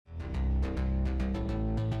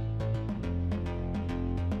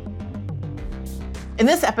In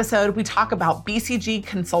this episode, we talk about BCG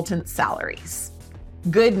consultant salaries.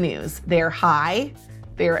 Good news, they're high,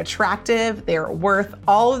 they're attractive, they're worth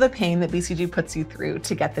all of the pain that BCG puts you through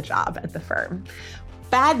to get the job at the firm.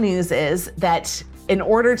 Bad news is that in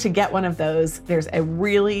order to get one of those, there's a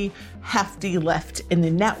really hefty lift in the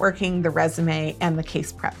networking, the resume, and the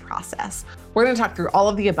case prep process. We're going to talk through all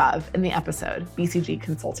of the above in the episode, BCG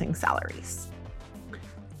Consulting Salaries.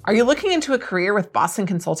 Are you looking into a career with Boston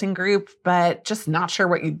Consulting Group, but just not sure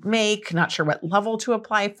what you'd make, not sure what level to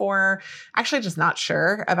apply for, actually just not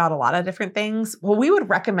sure about a lot of different things? Well, we would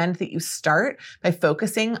recommend that you start by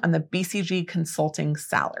focusing on the BCG consulting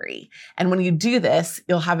salary. And when you do this,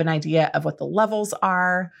 you'll have an idea of what the levels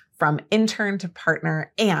are from intern to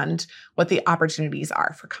partner and what the opportunities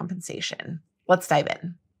are for compensation. Let's dive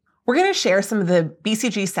in. We're going to share some of the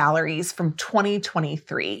BCG salaries from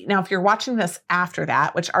 2023. Now, if you're watching this after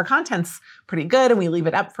that, which our content's pretty good and we leave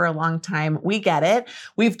it up for a long time, we get it.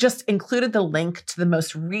 We've just included the link to the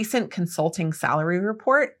most recent consulting salary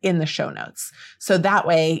report in the show notes. So that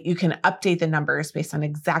way you can update the numbers based on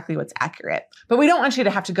exactly what's accurate. But we don't want you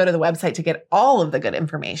to have to go to the website to get all of the good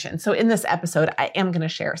information. So in this episode, I am going to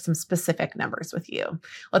share some specific numbers with you.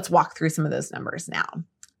 Let's walk through some of those numbers now.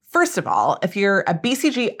 First of all, if you're a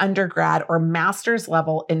BCG undergrad or master's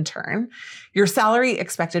level intern, your salary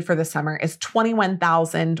expected for the summer is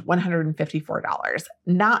 $21,154.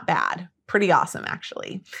 Not bad. Pretty awesome,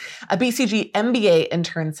 actually. A BCG MBA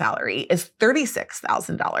intern salary is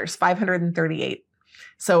 $36,000, $538.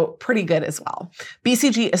 So pretty good as well.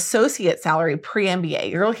 BCG associate salary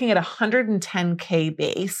pre-MBA, you're looking at $110K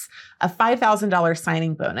base, a $5,000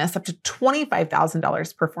 signing bonus, up to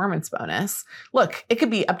 $25,000 performance bonus. Look, it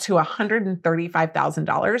could be up to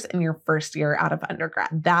 $135,000 in your first year out of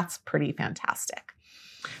undergrad. That's pretty fantastic.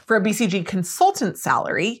 For a BCG consultant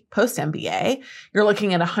salary, post-MBA, you're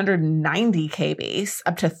looking at $190K base,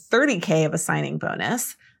 up to $30K of a signing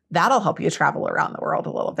bonus. That'll help you travel around the world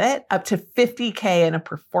a little bit, up to $50K in a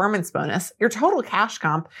performance bonus. Your total cash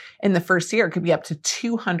comp in the first year could be up to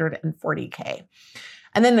 $240K.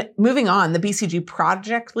 And then moving on, the BCG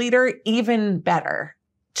project leader, even better,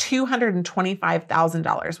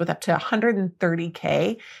 $225,000 with up to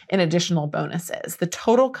 $130K in additional bonuses. The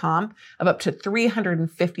total comp of up to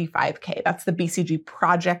 $355K. That's the BCG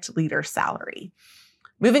project leader salary.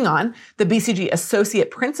 Moving on, the BCG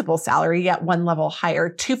associate principal salary at one level higher,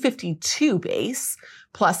 $252 base,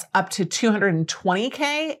 plus up to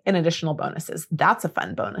 $220K in additional bonuses. That's a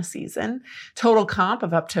fun bonus season. Total comp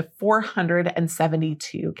of up to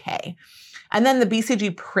 $472K. And then the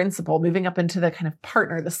BCG principal, moving up into the kind of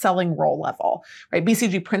partner, the selling role level, right?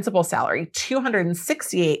 BCG principal salary,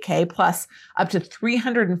 $268K plus up to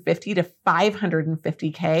 $350 to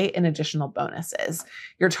 $550K in additional bonuses.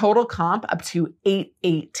 Your total comp up to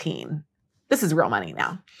 $818. This is real money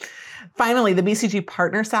now. Finally, the BCG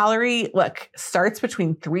partner salary, look, starts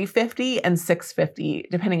between $350 and $650,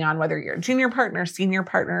 depending on whether you're a junior partner, senior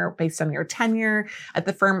partner, based on your tenure at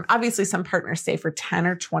the firm. Obviously, some partners stay for 10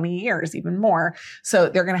 or 20 years, even more. So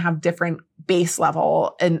they're going to have different base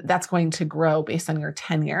level, and that's going to grow based on your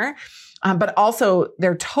tenure. But also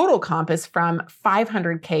their total comp is from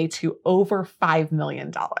 $500K to over $5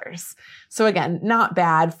 million. So again, not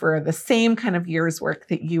bad for the same kind of year's work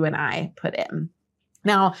that you and I put in.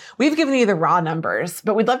 Now, we've given you the raw numbers,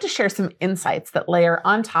 but we'd love to share some insights that layer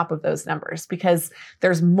on top of those numbers because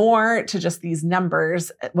there's more to just these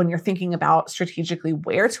numbers when you're thinking about strategically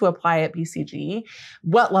where to apply at BCG,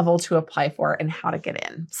 what level to apply for, and how to get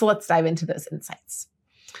in. So let's dive into those insights.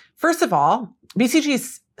 First of all,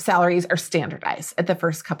 BCG's salaries are standardized at the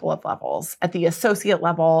first couple of levels, at the associate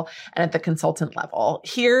level and at the consultant level.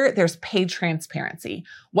 Here, there's pay transparency.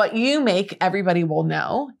 What you make, everybody will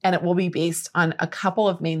know, and it will be based on a couple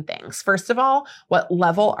of main things. First of all, what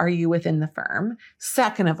level are you within the firm?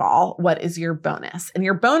 Second of all, what is your bonus? And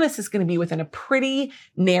your bonus is going to be within a pretty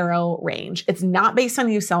narrow range. It's not based on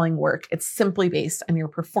you selling work. It's simply based on your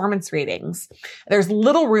performance ratings. There's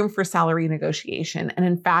little room for salary negotiation. And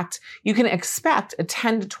in fact, you can expect a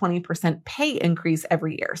 10 to 20% pay increase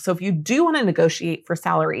every year. So if you do want to negotiate for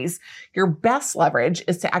salaries, your best leverage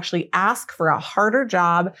is to actually ask for a harder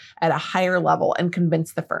job at a higher level and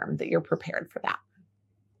convince the firm that you're prepared for that.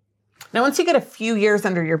 Now, once you get a few years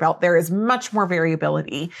under your belt, there is much more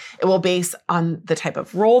variability. It will base on the type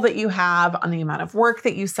of role that you have, on the amount of work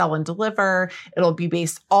that you sell and deliver. It'll be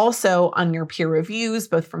based also on your peer reviews,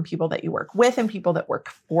 both from people that you work with and people that work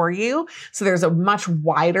for you. So there's a much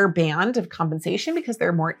wider band of compensation because there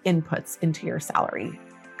are more inputs into your salary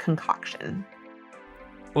concoction.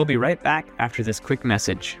 We'll be right back after this quick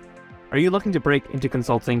message. Are you looking to break into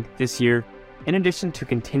consulting this year? In addition to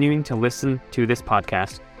continuing to listen to this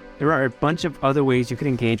podcast, there are a bunch of other ways you can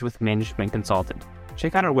engage with Management Consulted.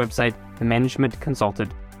 Check out our website,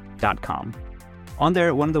 themanagementconsulted.com. On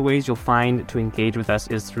there, one of the ways you'll find to engage with us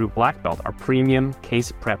is through Black Belt, our premium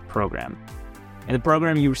case prep program. In the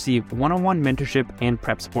program, you receive one-on-one mentorship and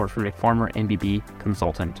prep support from a former MBB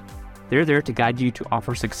consultant. They're there to guide you to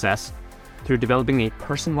offer success through developing a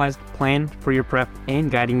personalized plan for your prep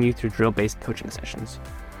and guiding you through drill-based coaching sessions.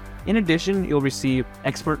 In addition, you'll receive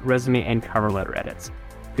expert resume and cover letter edits.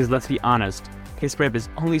 Because let's be honest, case prep is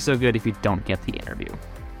only so good if you don't get the interview.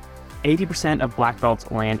 80% of Black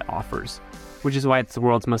Belts land offers, which is why it's the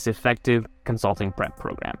world's most effective consulting prep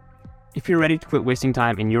program. If you're ready to quit wasting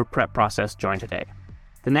time in your prep process, join today.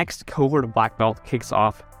 The next cohort of Black Belt kicks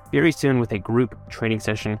off very soon with a group training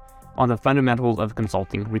session on the fundamentals of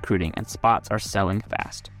consulting recruiting, and spots are selling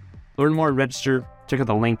fast. Learn more and register. Check out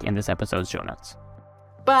the link in this episode's show notes.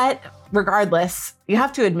 But regardless, you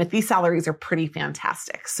have to admit these salaries are pretty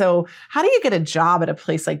fantastic. So how do you get a job at a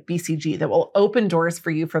place like BCG that will open doors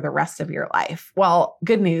for you for the rest of your life? Well,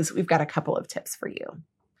 good news, we've got a couple of tips for you.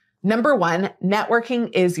 Number one,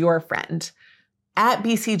 networking is your friend. At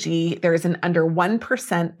BCG, there is an under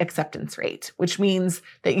 1% acceptance rate, which means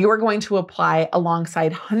that you are going to apply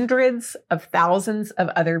alongside hundreds of thousands of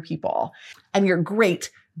other people. And your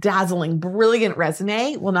great, dazzling, brilliant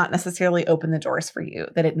resume will not necessarily open the doors for you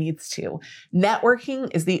that it needs to. Networking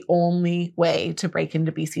is the only way to break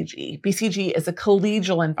into BCG. BCG is a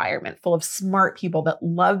collegial environment full of smart people that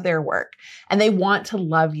love their work, and they want to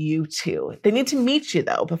love you too. They need to meet you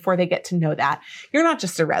though before they get to know that. You're not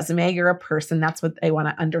just a resume, you're a person. That's what they want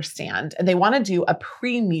to understand. And they want to do a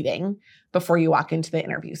pre-meeting before you walk into the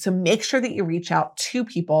interview. So make sure that you reach out to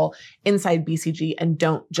people inside BCG and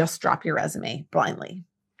don't just drop your resume blindly.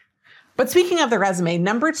 But speaking of the resume,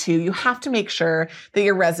 number two, you have to make sure that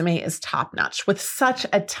your resume is top-notch. With such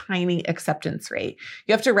a tiny acceptance rate,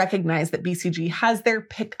 you have to recognize that BCG has their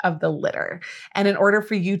pick of the litter. And in order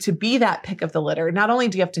for you to be that pick of the litter, not only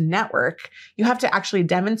do you have to network, you have to actually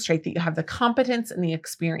demonstrate that you have the competence and the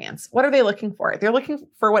experience. What are they looking for? They're looking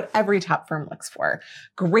for what every top firm looks for.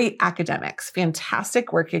 Great academics,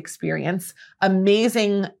 fantastic work experience,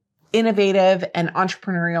 amazing innovative and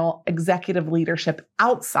entrepreneurial executive leadership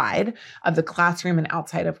outside of the classroom and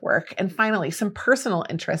outside of work. And finally, some personal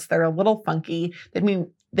interests that are a little funky that mean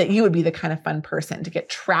that you would be the kind of fun person to get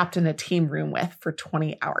trapped in a team room with for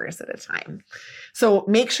 20 hours at a time. So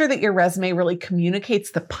make sure that your resume really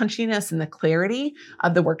communicates the punchiness and the clarity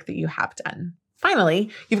of the work that you have done. Finally,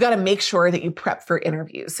 you've got to make sure that you prep for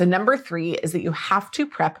interviews. So number three is that you have to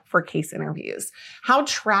prep for case interviews. How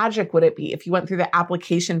tragic would it be if you went through the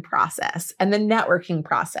application process and the networking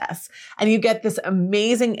process and you get this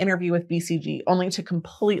amazing interview with BCG only to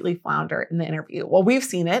completely flounder in the interview? Well, we've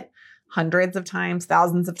seen it hundreds of times,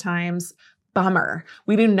 thousands of times. Bummer.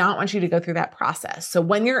 We do not want you to go through that process. So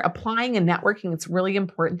when you're applying and networking, it's really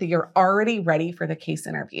important that you're already ready for the case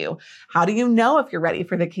interview. How do you know if you're ready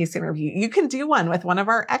for the case interview? You can do one with one of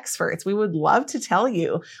our experts. We would love to tell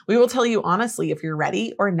you. We will tell you honestly if you're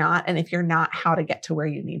ready or not, and if you're not, how to get to where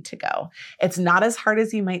you need to go. It's not as hard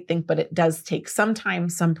as you might think, but it does take some time,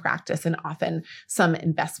 some practice, and often some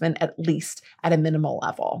investment, at least at a minimal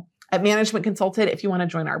level. At Management Consulted, if you want to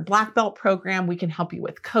join our Black Belt program, we can help you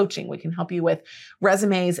with coaching. We can help you with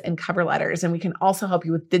resumes and cover letters, and we can also help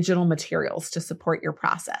you with digital materials to support your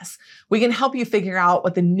process. We can help you figure out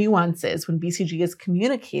what the nuance is when BCG is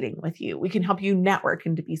communicating with you. We can help you network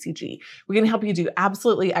into BCG. We can help you do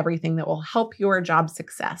absolutely everything that will help your job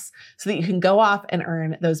success so that you can go off and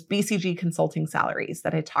earn those BCG consulting salaries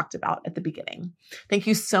that I talked about at the beginning. Thank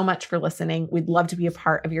you so much for listening. We'd love to be a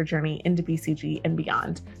part of your journey into BCG and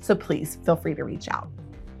beyond. So please feel free to reach out.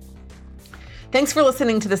 Thanks for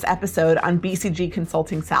listening to this episode on BCG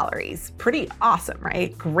consulting salaries. Pretty awesome,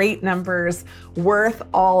 right? Great numbers, worth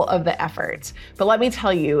all of the effort. But let me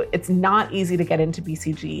tell you, it's not easy to get into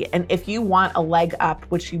BCG. And if you want a leg up,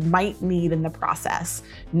 which you might need in the process,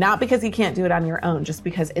 not because you can't do it on your own, just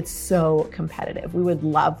because it's so competitive, we would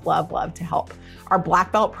love, love, love to help. Our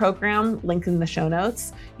Black Belt program, linked in the show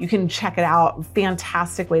notes, you can check it out.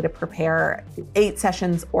 Fantastic way to prepare, 8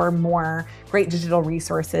 sessions or more, great digital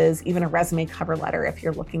resources, even a resume cover letter if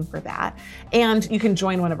you're looking for that. And you can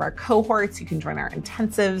join one of our cohorts, you can join our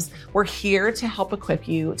intensives. We're here to help equip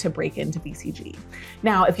you to break into BCG.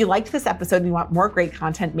 Now, if you liked this episode and you want more great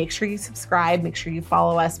content, make sure you subscribe, make sure you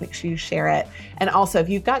follow us, make sure you share it. And also, if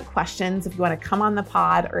you've got questions, if you want to come on the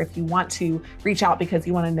pod, or if you want to reach out because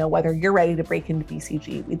you want to know whether you're ready to break into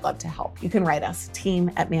BCG, we'd love to help. You can write us,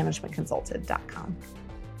 team@managementconsulted.com.